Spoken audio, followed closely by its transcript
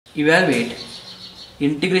Evaluate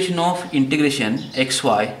integration of integration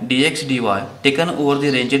xy dx dy taken over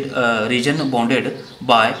the region bounded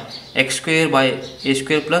by x square by a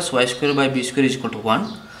square plus y square by b square is equal to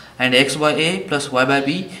 1 and x by a plus y by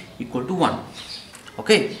b equal to 1.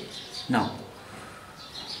 Okay, now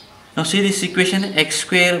see this equation, x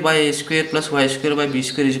square by a square plus y square by b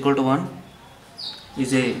square is equal to 1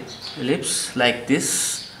 is a ellipse like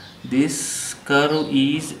this. This curve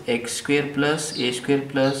is x square plus a square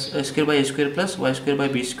plus a square by a square plus y square by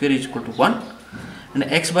b square is equal to 1 and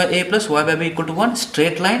x by a plus y by b equal to 1.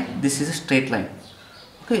 Straight line, this is a straight line.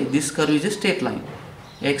 Okay, this curve is a straight line,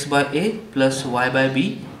 x by a plus y by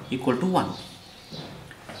b equal to 1.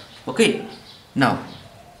 Okay, now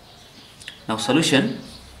solution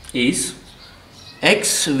is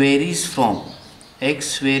x varies from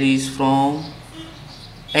x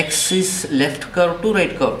is left curve to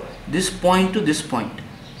right curve. This point to this point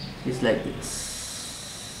is like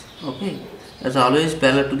this. Okay, that's always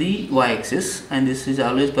parallel to the y-axis and this is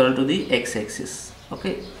always parallel to the x-axis.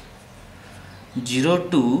 Okay, 0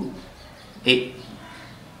 to a.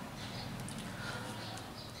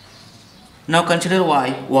 Now consider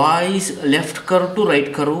y is left curve to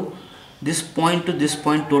right curve. This point to this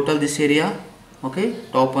point, total this area. Okay,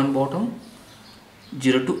 top and bottom,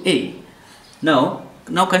 0 to a.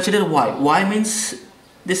 Now consider y means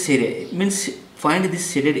this area, it means find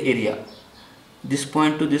this shaded area. This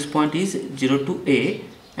point to this point is 0 to a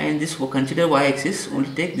and this consider y-axis,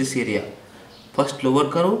 only take this area. First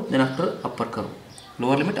lower curve, then after upper curve,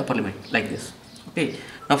 lower limit, upper limit, like this. Okay,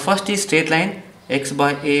 now first is straight line, x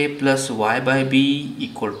by a plus y by b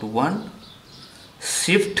equal to 1.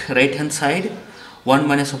 Shift right hand side, 1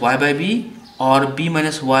 minus y by b or b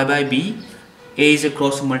minus y by b. A is a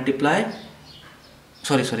cross multiply.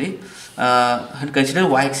 And consider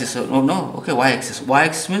y-axis. Okay, y-axis.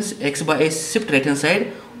 Y-axis means x by a, shift right hand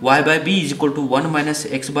side, y by b is equal to 1 minus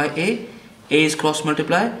x by a. A is cross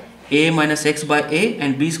multiply, a minus x by a,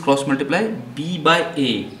 and b is cross multiply, b by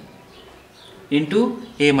a into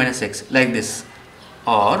a minus x, like this.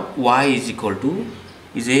 Or y is equal to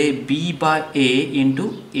is a b by a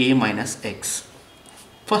into a minus x.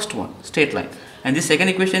 First one, straight line. And the second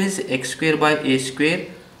equation is x square by a square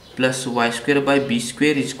plus y square by b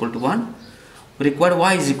square is equal to 1. Required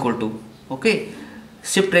y is equal to, okay,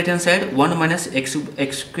 shift right hand side, 1 minus x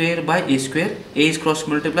square by a square. A is cross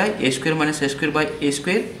multiply, a square minus a square by a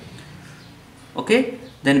square. Okay,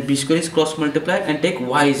 then b square is cross multiply and take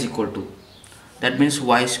y is equal to. That means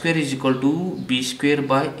y square is equal to b square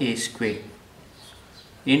by a square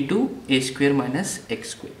into a square minus x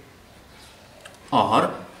square.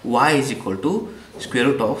 Or y is equal to square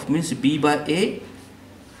root of, means b by a,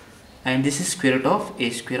 and this is square root of a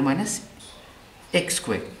square minus x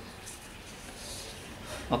square.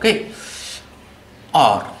 Okay,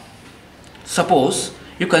 or suppose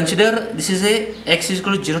you consider this is a x is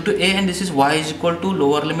equal to 0 to a and this is y is equal to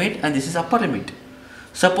lower limit and this is upper limit.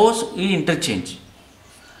 Suppose you interchange.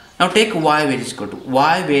 Now take y varies equal to,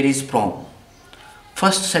 y varies from,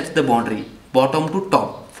 first set the boundary, bottom to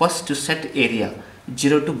top, first to set area,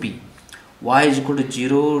 0 to b, y is equal to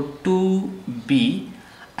 0 to b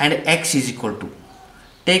and x is equal to,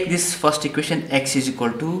 take this first equation, x is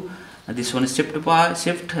equal to, this one is shift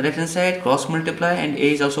right hand side, cross multiply, and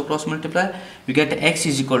a is also cross multiply, you get x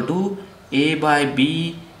is equal to a by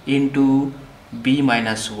b into b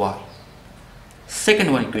minus y.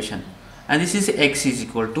 Second one equation, and this is x is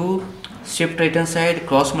equal to, shift right hand side,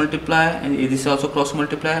 cross multiply, and this is also cross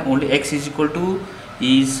multiply, only x is equal to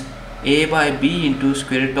is a by b into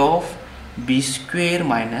square root of b square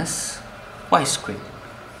minus y square.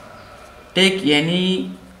 Take any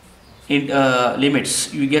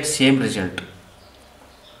limits, you get same result.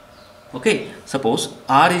 Okay, suppose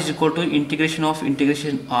r is equal to integration of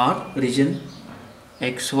integration r region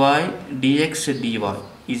xy dx dy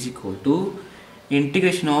is equal to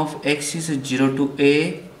integration of x is 0 to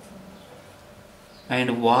a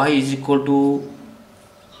and y is equal to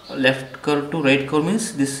left curve to right curve,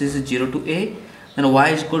 means this is 0 to a, then y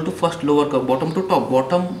is equal to first lower curve, bottom to top,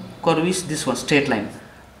 bottom curve is this one, straight line.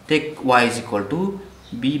 Take y is equal to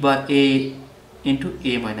b by a into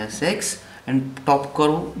a minus x and top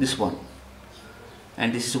curve this one,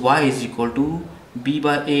 and this is y is equal to b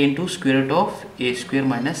by a into square root of a square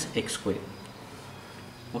minus x square.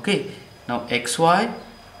 Okay, now xy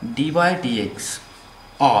dy dx,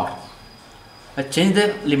 or change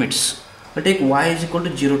the limits. Take y is equal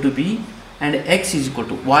to 0 to b and x is equal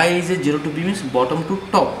to, y is a 0 to b means bottom to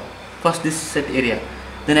top, first this set area,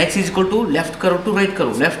 then x is equal to left curve to right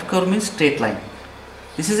curve, left curve means straight line.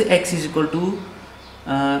 This is x is equal to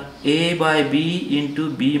a by b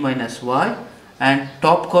into b minus y, and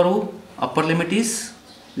top curve upper limit is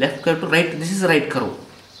left curve to right, this is right curve,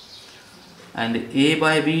 and a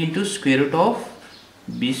by b into square root of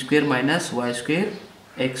b square minus y square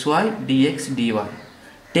xy dx dy.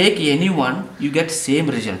 Take any one, you get same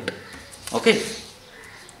result. Okay,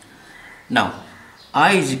 now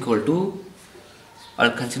I is equal to,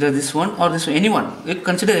 I'll consider this one or this one, anyone, you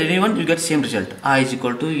consider anyone, you get same result. I is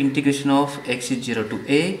equal to integration of x is 0 to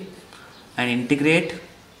a and integrate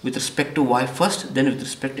with respect to y first, then with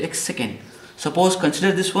respect to x second. Suppose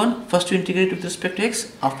consider this one, first you integrate with respect to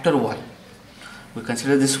x, after y. We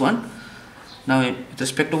consider this one. Now with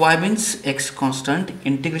respect to y means x constant,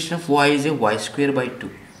 integration of y is a y square by 2.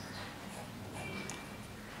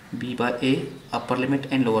 B by a, upper limit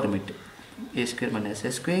and lower limit, a square minus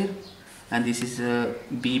a square, and this is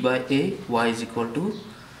b by a, y is equal to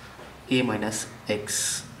a minus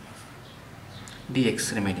x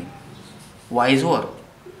dx remaining. Y is over.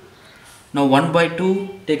 Now 1 by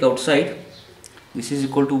 2 take outside, this is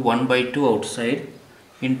equal to 1 by 2 outside,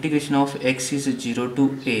 integration of x is 0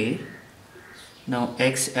 to a, now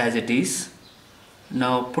x as it is,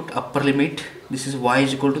 now put upper limit, this is y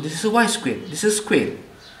is equal to, this is y square, this is square,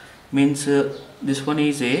 means this one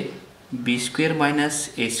is a b square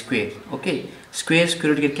minus a square. Okay, square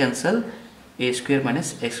square root get cancel, a square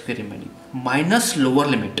minus x square remaining, minus lower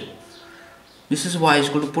limit, this is y is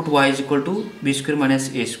equal to, put y is equal to b square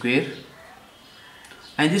minus a square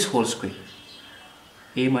and this whole square,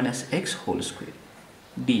 a minus x whole square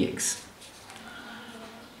dx.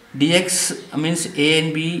 Dx means a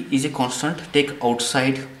and b is a constant, take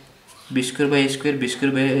outside, b square by a square, b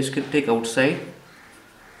square by a square take outside,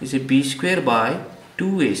 is a b square by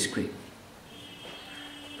 2a square.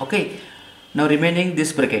 Okay, now remaining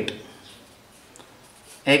this bracket,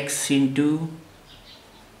 x into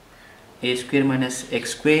a square minus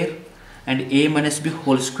x square and a minus b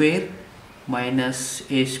whole square minus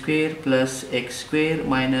a square plus x square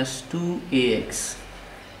minus 2ax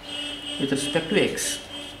with respect to x.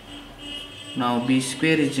 Now b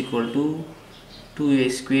square is equal to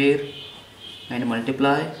 2a square and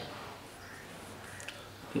multiply,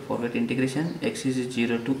 okay, forget integration, x is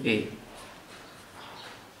 0 to a,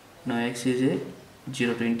 now x is a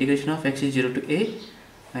 0 to, integration of x is 0 to a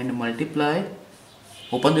and multiply,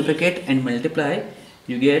 open the bracket and multiply,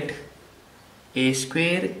 you get a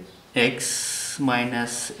square x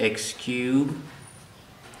minus x cube,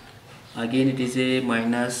 again it is a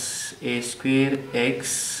minus a square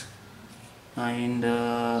x and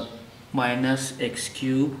minus x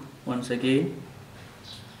cube, once again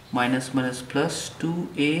minus minus plus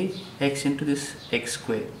 2a x into this x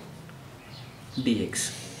square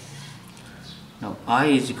dx. Now I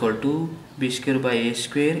is equal to b square by a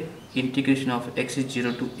square, integration of x is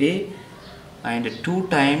 0 to a and 2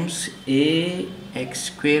 times a x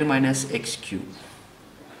square minus x cube,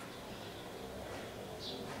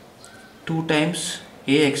 2 times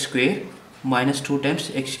a x square minus 2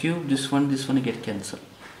 times x cube, this one get cancelled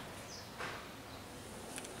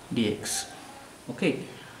dx. Okay,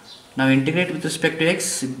 now integrate with respect to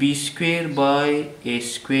x, b square by a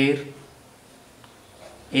square,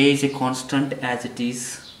 a is a constant as it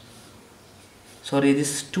is, sorry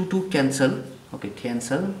this 2 cancel, okay,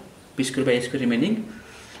 cancel, b square by a square remaining,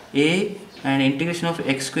 a and integration of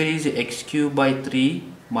x square is x cube by 3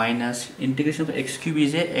 minus integration of x cube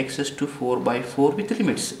is a x is to 4 by 4 with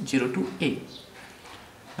limits 0 to a.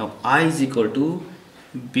 Now I is equal to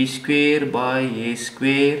b square by a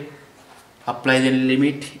square, apply the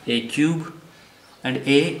limit a cube and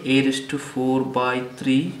a raised to 4 by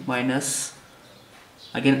 3 minus,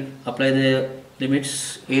 again apply the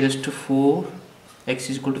limits a raised to 4, x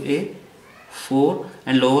is equal to a 4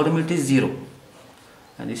 and lower limit is 0,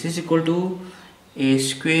 and this is equal to a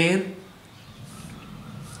square,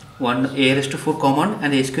 1 a raised to 4 common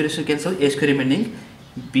and a square is to cancel, a square remaining,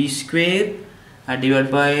 b square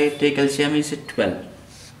divided by, take LCM is 12.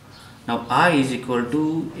 Now I is equal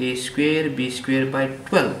to a square b square by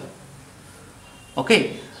 12.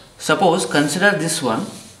 Okay, suppose consider this one,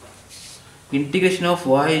 integration of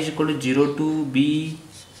y is equal to 0 to b,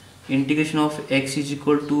 integration of x is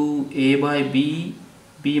equal to a by b,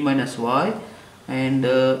 b minus y, and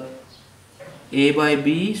a by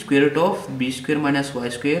b square root of b square minus y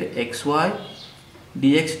square xy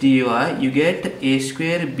dx dy, you get a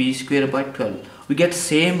square b square by 12. We get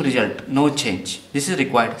same result, no change. This is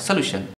required solution.